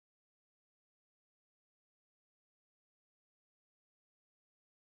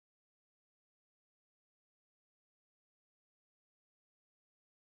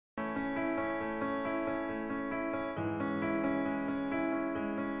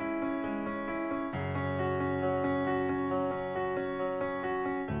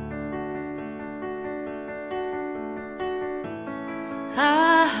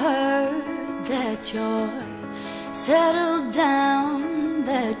that you're settled down,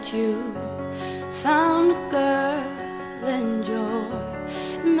 that you found a girl and you're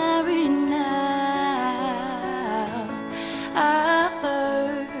married now. I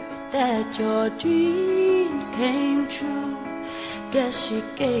heard that your dreams came true. Guess she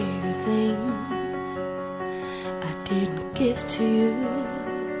gave you things I didn't give to you.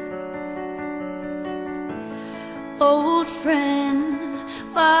 Old friend,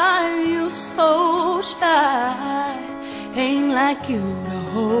 why are you so shy? Ain't like you to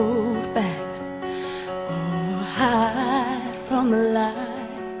hold back or hide from the light.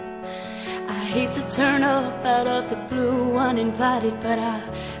 I hate to turn up out of the blue uninvited, but I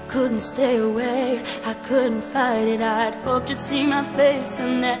couldn't stay away, I couldn't fight it. I'd hoped you'd see my face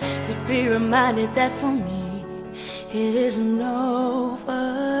and that you'd be reminded that for me it isn't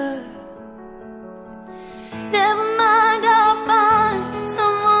over. Never mind, I'll find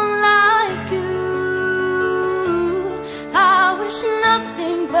someone like you. I wish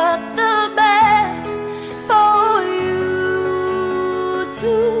nothing but the best for you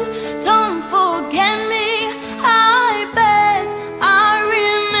too. Don't forget me, I beg. I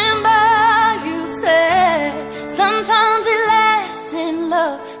remember you said sometimes it lasts in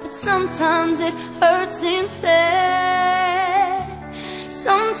love, but sometimes it hurts instead.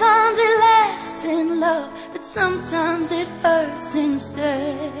 Sometimes it lasts in love, but sometimes it hurts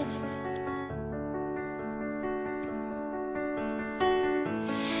instead.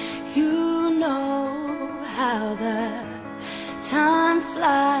 You know how the time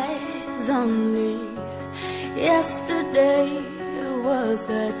flies. Only yesterday was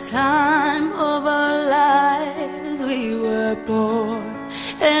the time of our lives. We were born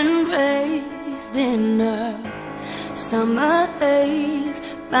and raised in a summer haze,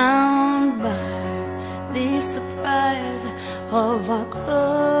 bound by the surprise of our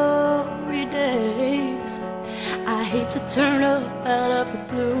glory days. I hate to turn up out of the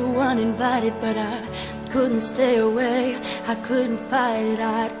blue uninvited, but I couldn't stay away, I couldn't fight it.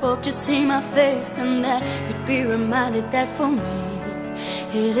 I'd hoped you'd see my face and that you'd be reminded that for me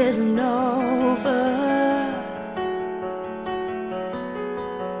it isn't over.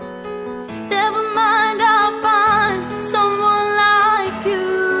 Never mind, I'll find someone like you.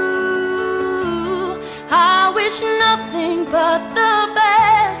 I wish nothing but the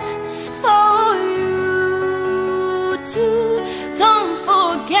best for you too. Don't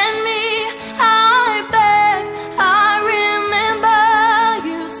forget me, I beg. I remember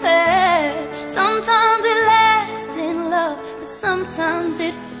you said sometimes it lasts in love, but sometimes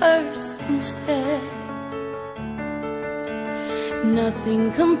it hurts instead.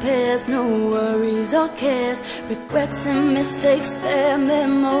 Nothing compares, no worries or cares, regrets and mistakes, their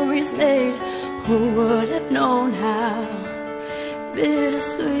memories made. Who would have known how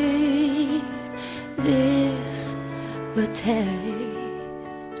bittersweet this would taste?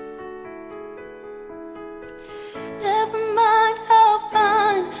 Never mind, I'll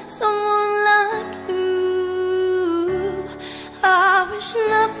find someone like you. I wish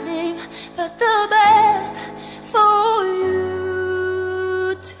nothing but the best for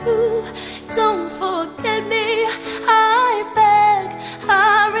you too. Don't forget me, I beg.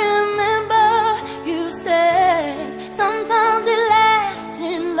 I remember you said sometimes it lasts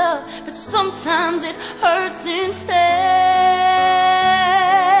in love, but sometimes it hurts instead.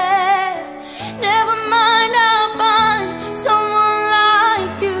 Never mind, I'll find someone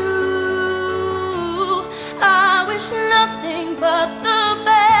like you. I wish nothing but the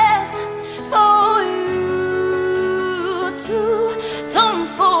best for you too. Don't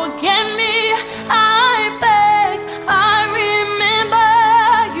forget me, I beg. I remember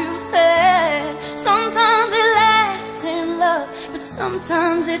you said sometimes it lasts in love, but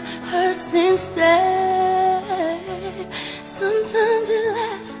sometimes it hurts instead. Sometimes it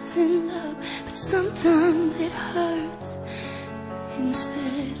lasts in love, but sometimes it hurts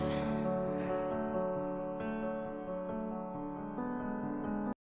instead.